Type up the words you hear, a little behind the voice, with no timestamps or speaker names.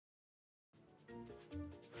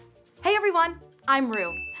everyone, I'm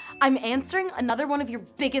Rue. I'm answering another one of your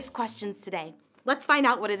biggest questions today. Let's find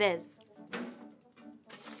out what it is.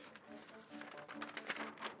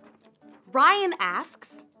 Ryan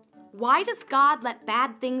asks, why does God let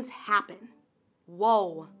bad things happen?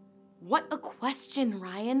 Whoa, what a question,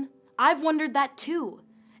 Ryan. I've wondered that too,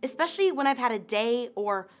 especially when I've had a day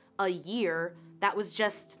or a year that was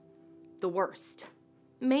just the worst.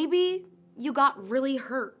 Maybe you got really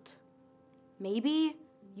hurt. Maybe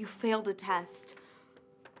you failed a test.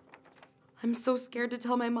 I'm so scared to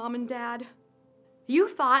tell my mom and dad. You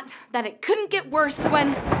thought that it couldn't get worse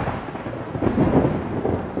when...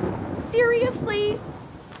 Seriously?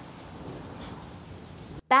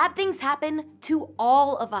 Bad things happen to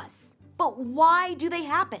all of us. But why do they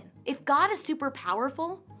happen? If God is super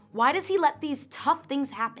powerful, why does he let these tough things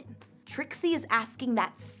happen? Trixie is asking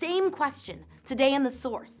that same question today in The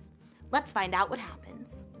Source. Let's find out what happens.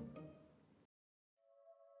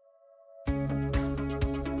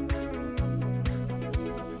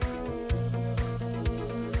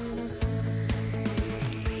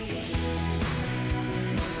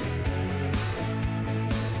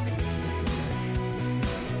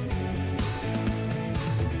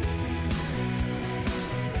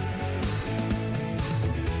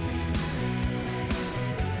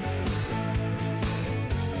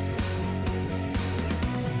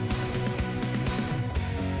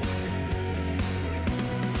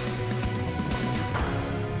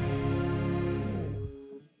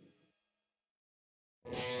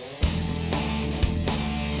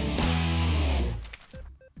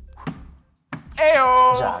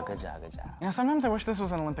 Ayo! Good job. You know, sometimes I wish this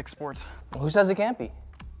was an Olympic sport. Who says it can't be?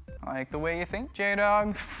 Like the way you think,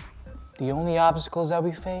 J-Dog. The only obstacles that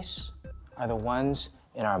we face are the ones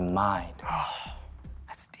in our mind. Oh,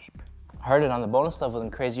 that's deep. I heard it on the bonus level in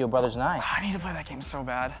Crazy Your Brother's 9. I need to play that game so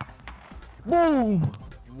bad. Boom!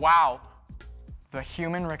 Wow. The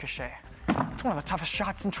human ricochet. It's one of the toughest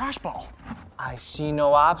shots in trash ball. I see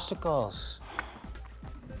no obstacles.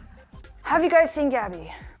 Have you guys seen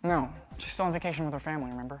Gabby? No, she's still on vacation with her family,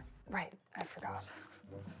 remember? Right, I forgot.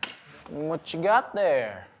 What you got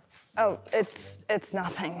there? Oh, it's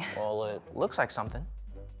nothing. Well, it looks like something.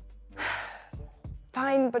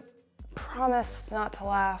 Fine, but promise not to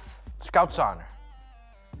laugh. Scout's honor.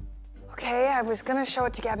 Okay, I was gonna show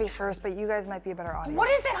it to Gabby first, but you guys might be a better audience. What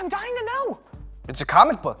is it? I'm dying to know. It's a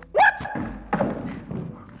comic book. What?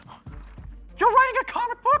 You're writing a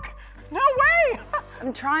comic book? No way!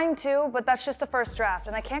 I'm trying to, but that's just the first draft,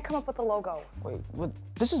 and I can't come up with a logo. Wait, what?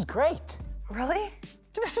 This is great. Really?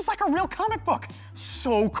 This is like a real comic book.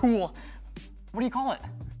 So cool. What do you call it?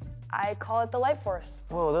 I call it the Light Force.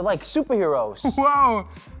 Whoa, they're like superheroes. Whoa.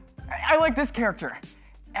 I like this character,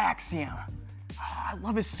 Axiom. Oh, I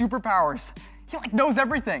love his superpowers. He like knows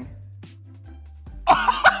everything. He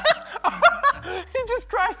just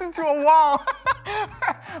crashed into a wall.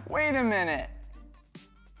 Wait a minute.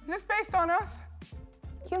 Is this based on us?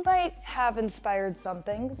 You might have inspired some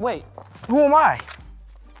things. Wait, who am I?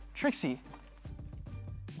 Trixie,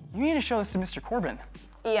 you need to show this to Mr. Corbin.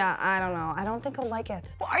 Yeah, I don't know. I don't think he'll like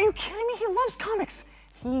it. Well, are you kidding me? He loves comics.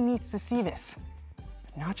 He needs to see this.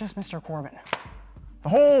 Not just Mr. Corbin. The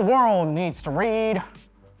whole world needs to read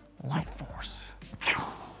Light Force.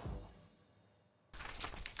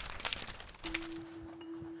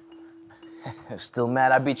 Still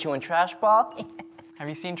mad I beat you in trash ball? Have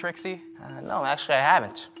you seen Trixie? No, actually I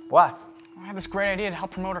haven't. Why? I have this great idea to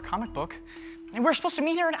help promote her comic book. And we were supposed to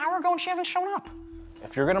meet here an hour ago and she hasn't shown up.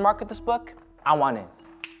 If you're gonna market this book, I want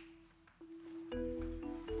in.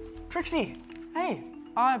 Trixie, hey,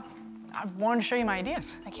 I wanted to show you my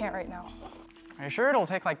ideas. I can't right now. Are you sure it'll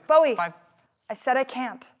take like Bowie, 5? I said I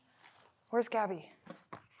can't. Where's Gabby?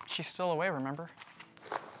 She's still away, remember?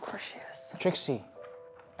 There she is. Trixie,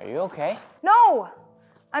 are you okay? No,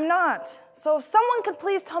 I'm not. So if someone could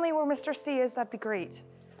please tell me where Mr. C is, that'd be great.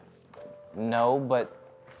 No, but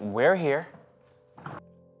we're here.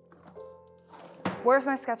 Where's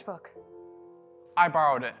my sketchbook? I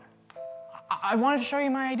borrowed it. I wanted to show you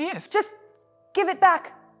my ideas. Just give it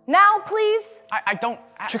back. Now, please. I don't...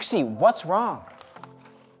 Trixie, what's wrong?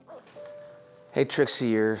 Hey, Trixie,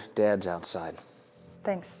 your dad's outside.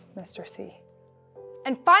 Thanks, Mr. C.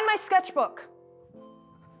 And find my sketchbook.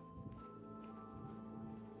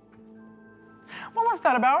 What was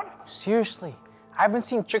that about? Seriously, I haven't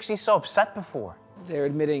seen Trixie so upset before. They're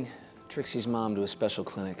admitting Trixie's mom to a special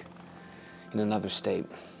clinic in another state.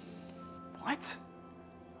 What?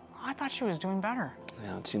 I thought she was doing better.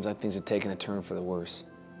 Now, it seems like things have taken a turn for the worse.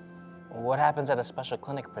 Well, what happens at a special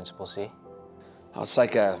clinic, Principal C? Oh, it's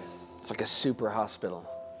like a super hospital.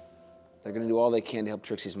 They're gonna do all they can to help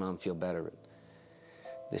Trixie's mom feel better, but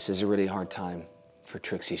This is a really hard time for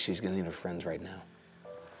Trixie. She's gonna need her friends right now.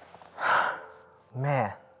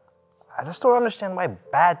 Man, I just don't understand why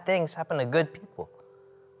bad things happen to good people.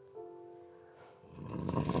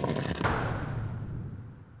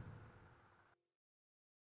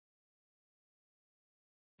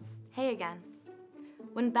 Hey again.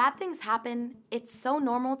 When bad things happen, it's so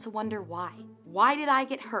normal to wonder why. Why did I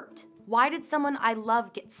get hurt? Why did someone I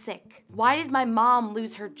love get sick? Why did my mom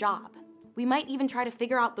lose her job? We might even try to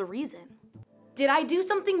figure out the reason. Did I do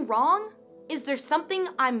something wrong? Is there something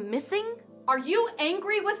I'm missing? Are you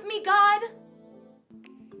angry with me, God?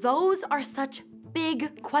 Those are such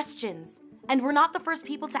big questions, and we're not the first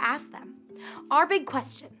people to ask them. Our big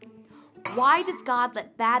question, why does God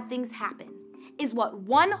let bad things happen, is what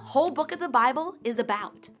one whole book of the Bible is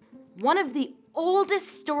about. One of the oldest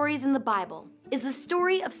stories in the Bible is the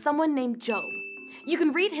story of someone named Job. You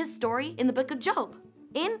can read his story in the book of Job,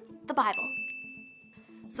 in the Bible.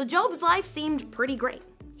 So Job's life seemed pretty great.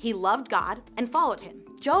 He loved God and followed him.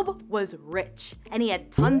 Job was rich, and he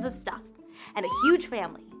had tons of stuff, and a huge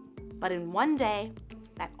family. But in one day,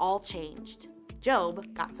 that all changed.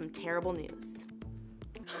 Job got some terrible news.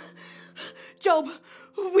 Job,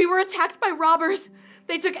 we were attacked by robbers.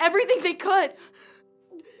 They took everything they could.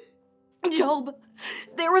 Job,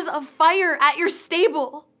 there was a fire at your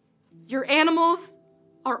stable. Your animals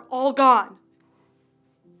are all gone.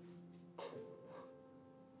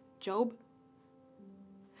 Job,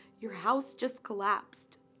 your house just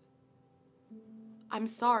collapsed. I'm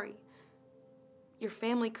sorry. Your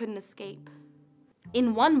family couldn't escape.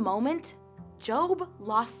 In one moment, Job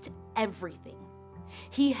lost everything.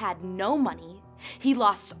 He had no money, he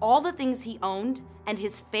lost all the things he owned, and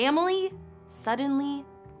his family suddenly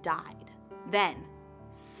died. Then,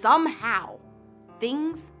 somehow,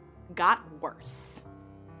 things got worse.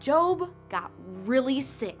 Job got really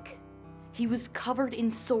sick. He was covered in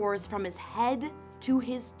sores from his head to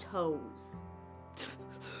his toes.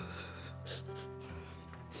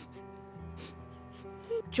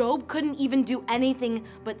 Job couldn't even do anything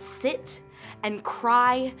but sit and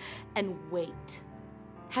cry and wait.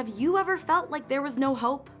 Have you ever felt like there was no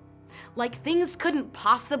hope? Like things couldn't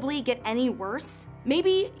possibly get any worse?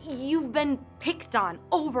 Maybe you've been picked on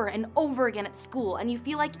over and over again at school and you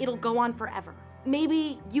feel like it'll go on forever.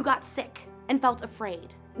 Maybe you got sick and felt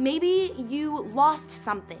afraid. Maybe you lost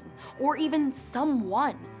something or even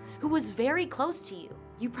someone who was very close to you.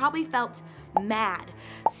 You probably felt mad,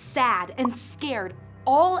 sad, and scared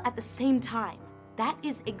all at the same time. That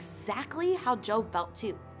is exactly how Job felt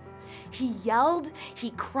too. He yelled,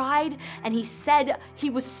 he cried, and he said he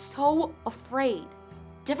was so afraid.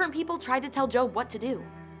 Different people tried to tell Job what to do.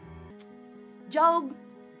 Job,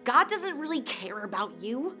 God doesn't really care about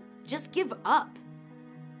you. Just give up.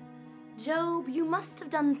 Job, you must have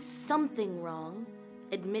done something wrong.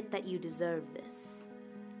 Admit that you deserve this.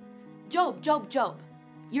 Job,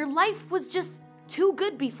 your life was just too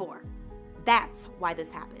good before. That's why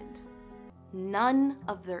this happened. None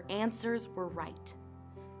of their answers were right.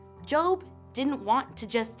 Job didn't want to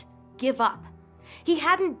just give up. He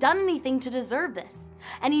hadn't done anything to deserve this,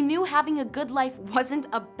 and he knew having a good life wasn't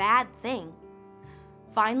a bad thing.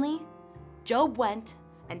 Finally, Job went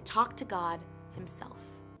and talked to God himself.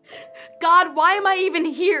 God, why am I even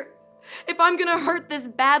here if I'm gonna hurt this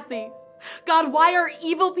badly? God, why are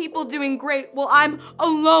evil people doing great while I'm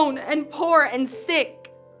alone and poor and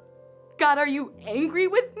sick? God, are you angry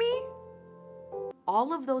with me?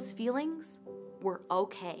 All of those feelings were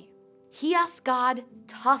okay. He asked God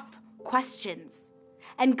tough questions,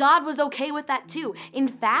 and God was okay with that too. In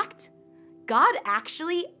fact, God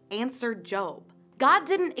actually answered Job. God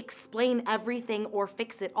didn't explain everything or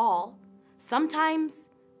fix it all. Sometimes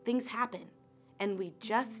things happen, and we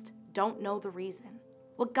just don't know the reason.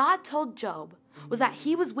 What God told Job was that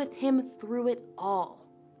he was with him through it all.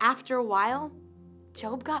 After a while,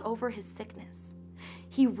 Job got over his sickness.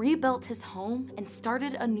 He rebuilt his home and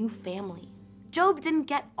started a new family. Job didn't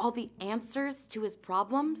get all the answers to his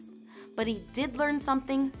problems, but he did learn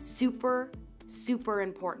something super, super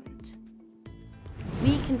important.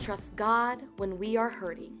 We can trust God when we are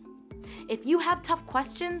hurting. If you have tough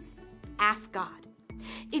questions, ask God.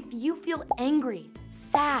 If you feel angry,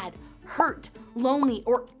 sad, hurt, lonely,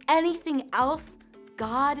 or anything else,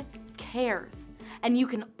 God cares, and you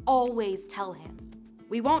can always tell him.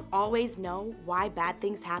 We won't always know why bad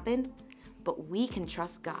things happen, but we can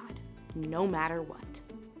trust God no matter what.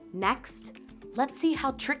 Next, let's see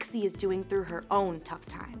how Trixie is doing through her own tough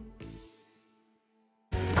time.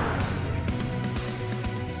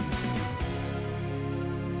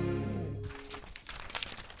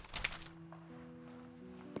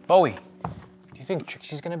 Bowie, do you think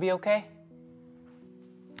Trixie's gonna be okay?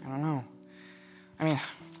 I don't know. I mean,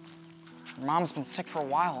 her mom's been sick for a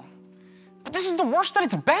while. But this is the worst that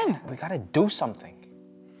it's been! We gotta do something.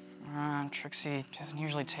 Trixie doesn't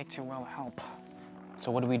usually take too well to help.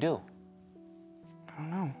 So what do we do? I don't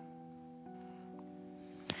know.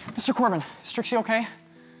 Mr. Corbin, is Trixie okay?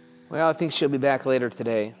 Well, I think she'll be back later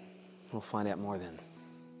today. We'll find out more then.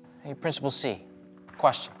 Hey, Principal C,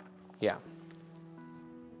 question. Yeah.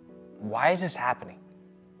 Why is this happening?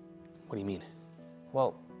 What do you mean?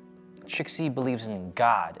 Well, Trixie believes in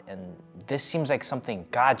God, and this seems like something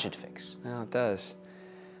God should fix. Well, it does.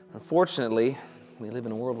 Unfortunately, we live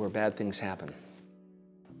in a world where bad things happen.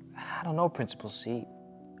 I don't know, Principal C.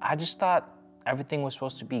 I just thought everything was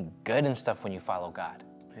supposed to be good and stuff when you follow God.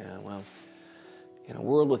 Yeah, well, in a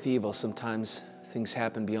world with evil, sometimes things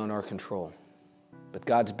happen beyond our control. But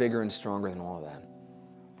God's bigger and stronger than all of that.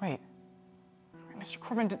 Wait, Mr.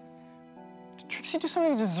 Corbin, did Trixie do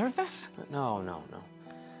something to deserve this? No.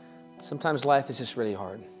 Sometimes life is just really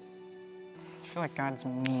hard. I feel like God's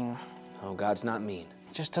mean. Oh, God's not mean.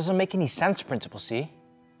 It just doesn't make any sense, Principal C.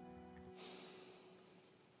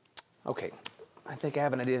 Okay, I think I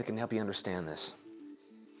have an idea that can help you understand this.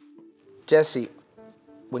 Jesse,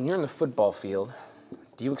 when you're in the football field,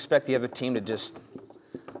 do you expect the other team to just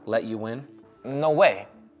let you win? No way.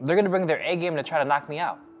 They're gonna bring their A game to try to knock me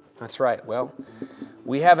out. That's right. Well,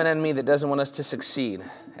 we have an enemy that doesn't want us to succeed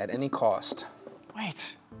at any cost.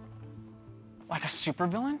 Wait, like a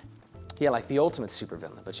supervillain? Yeah, like the ultimate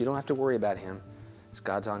supervillain, but you don't have to worry about him, because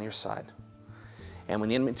God's on your side. And when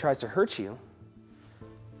the enemy tries to hurt you,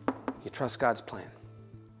 you trust God's plan.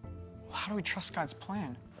 Well, how do we trust God's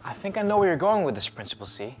plan? I think I know where you're going with this, Principal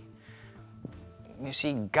C. You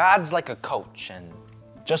see, God's like a coach, and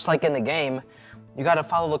just like in the game, you gotta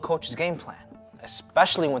follow the coach's game plan,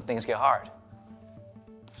 especially when things get hard.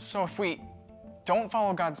 So if we don't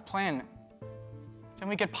follow God's plan, then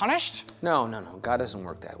we get punished? No. God doesn't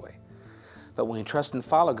work that way. But when we trust and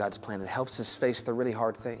follow God's plan, it helps us face the really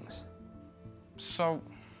hard things. So,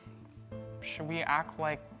 should we act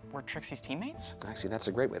like we're Trixie's teammates? Actually, that's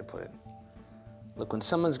a great way to put it. Look, when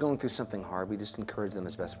someone's going through something hard, we just encourage them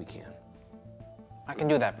as best we can. I can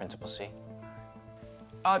do that, Principal C.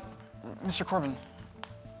 Mr. Corbin,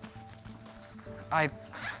 I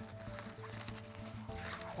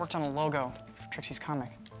worked on a logo for Trixie's comic.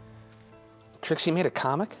 Trixie made a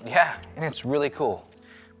comic? Yeah, and it's really cool.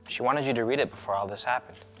 She wanted you to read it before all this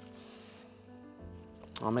happened.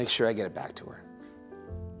 I'll make sure I get it back to her.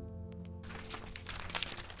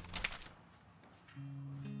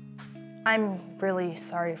 I'm really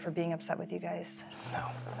sorry for being upset with you guys. No,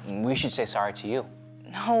 we should say sorry to you.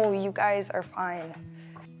 No, you guys are fine.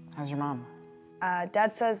 How's your mom?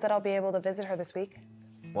 Dad says that I'll be able to visit her this week.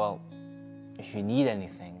 Well, if you need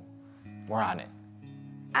anything, we're on it.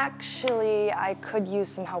 Actually, I could use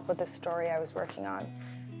some help with this story I was working on.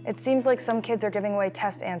 It seems like some kids are giving away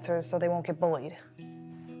test answers so they won't get bullied.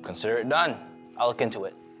 Consider it done. I'll look into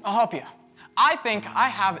it. I'll help you. I think I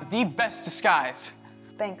have the best disguise.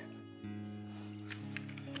 Thanks.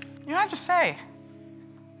 You have to say,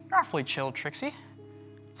 you're awfully chill, Trixie.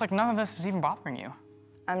 It's like none of this is even bothering you.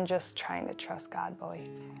 I'm just trying to trust God, Bowie.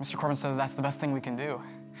 Mr. Corbin says that's the best thing we can do.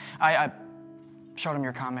 I showed him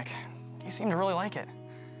your comic. He seemed to really like it.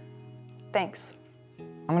 Thanks.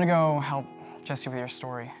 I'm gonna go help Jesse with your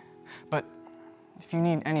story. But if you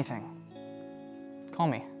need anything, call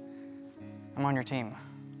me. I'm on your team.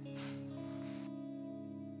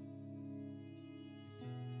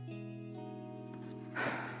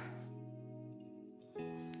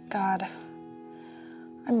 God,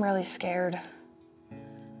 I'm really scared.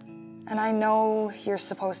 And I know you're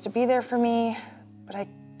supposed to be there for me, but I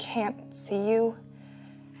can't see you.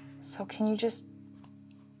 So can you just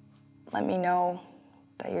let me know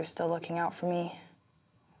that you're still looking out for me?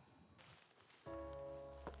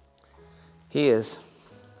 He is.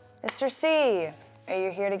 Mr. C, are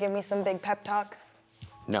you here to give me some big pep talk?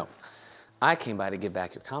 No. I came by to give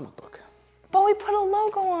back your comic book. But we put a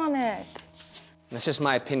logo on it. That's just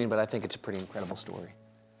my opinion, but I think it's a pretty incredible story.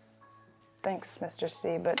 Thanks, Mr.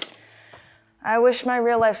 C, but I wish my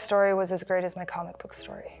real life story was as great as my comic book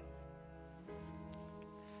story.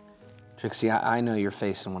 Trixie, I know you're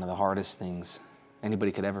facing one of the hardest things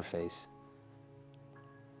anybody could ever face.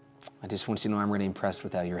 I just want you to know I'm really impressed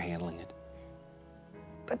with how you're handling it.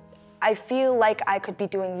 But I feel like I could be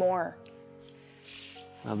doing more.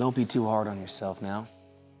 Well, don't be too hard on yourself now.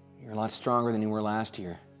 You're a lot stronger than you were last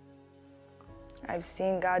year. I've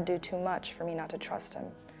seen God do too much for me not to trust him.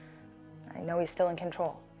 I know he's still in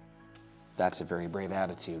control. That's a very brave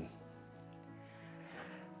attitude.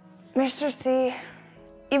 Mr. C,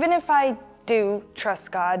 even if I do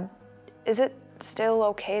trust God, is it still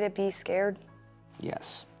okay to be scared?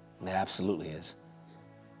 Yes, it absolutely is.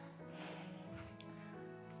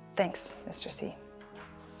 Thanks, Mr. C.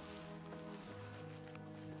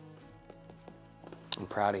 I'm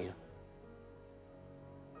proud of you.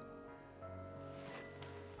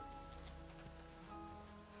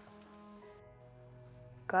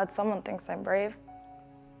 Glad someone thinks I'm brave.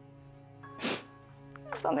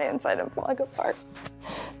 'Cause on the inside I'm falling apart.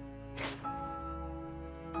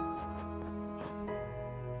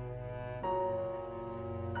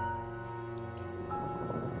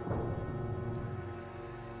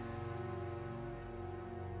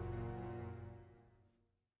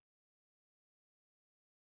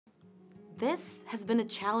 This has been a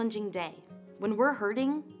challenging day. When we're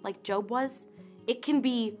hurting, like Job was, it can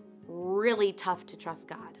be really tough to trust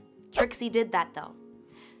God. Trixie did that though.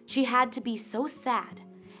 She had to be so sad,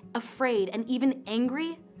 afraid, and even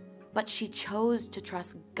angry, but she chose to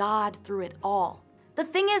trust God through it all. The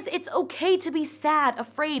thing is, it's okay to be sad,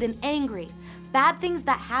 afraid, and angry. Bad things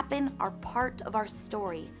that happen are part of our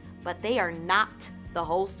story, but they are not the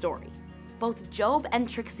whole story. Both Job and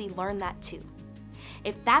Trixie learned that too.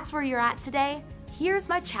 If that's where you're at today, here's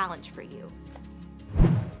my challenge for you.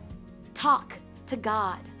 Talk to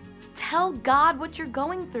God. Tell God what you're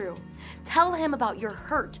going through. Tell him about your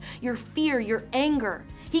hurt, your fear, your anger.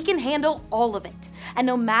 He can handle all of it. And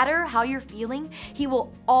no matter how you're feeling, he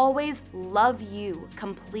will always love you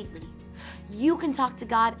completely. You can talk to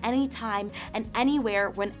God anytime and anywhere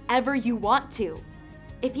whenever you want to.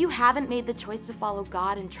 If you haven't made the choice to follow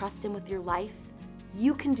God and trust him with your life,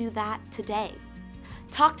 you can do that today.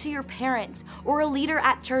 Talk to your parent or a leader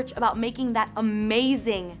at church about making that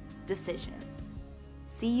amazing decision.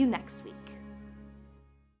 See you next week.